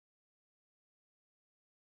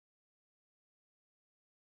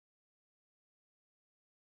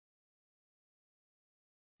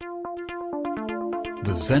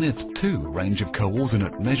The Zenith 2 range of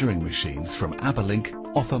coordinate measuring machines from Aberlink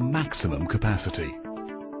offer maximum capacity.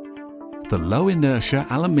 The low inertia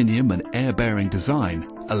aluminium and air-bearing design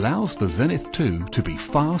allows the Zenith 2 to be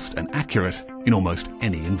fast and accurate in almost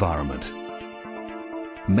any environment.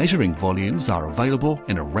 Measuring volumes are available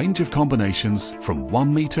in a range of combinations from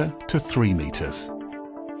 1 meter to 3 meters.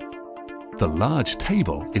 The large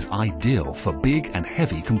table is ideal for big and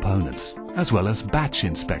heavy components, as well as batch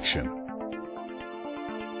inspection.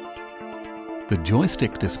 The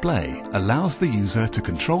joystick display allows the user to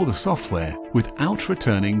control the software without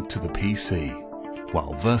returning to the PC,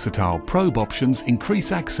 while versatile probe options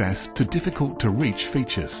increase access to difficult-to-reach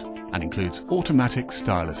features and includes automatic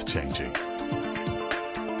stylus changing.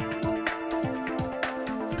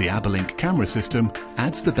 The Aberlink camera system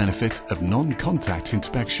adds the benefit of non-contact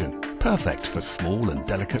inspection, perfect for small and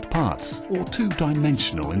delicate parts or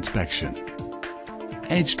two-dimensional inspection.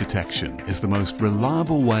 Edge detection is the most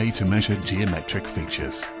reliable way to measure geometric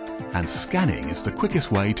features, and scanning is the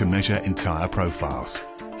quickest way to measure entire profiles.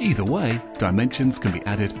 Either way, dimensions can be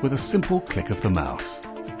added with a simple click of the mouse.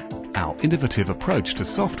 Our innovative approach to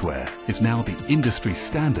software is now the industry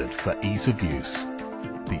standard for ease of use.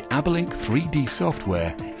 The Aberlink 3D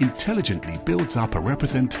software intelligently builds up a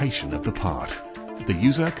representation of the part. The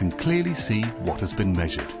user can clearly see what has been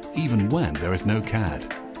measured, even when there is no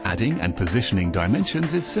CAD. Adding and positioning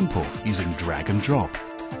dimensions is simple, using drag and drop.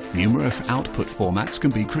 Numerous output formats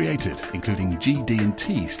can be created, including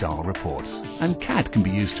GD&T style reports, and CAD can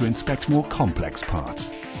be used to inspect more complex parts.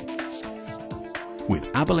 With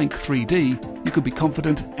Aberlink 3D, you can be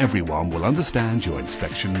confident everyone will understand your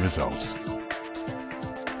inspection results.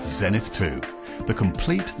 Zenith 2, the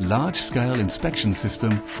complete large-scale inspection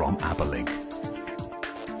system from Aberlink.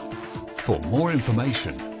 For more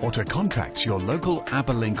information or to contact your local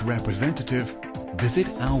Aberlink representative, visit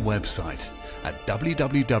our website at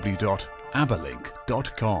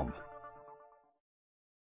www.aberlink.com.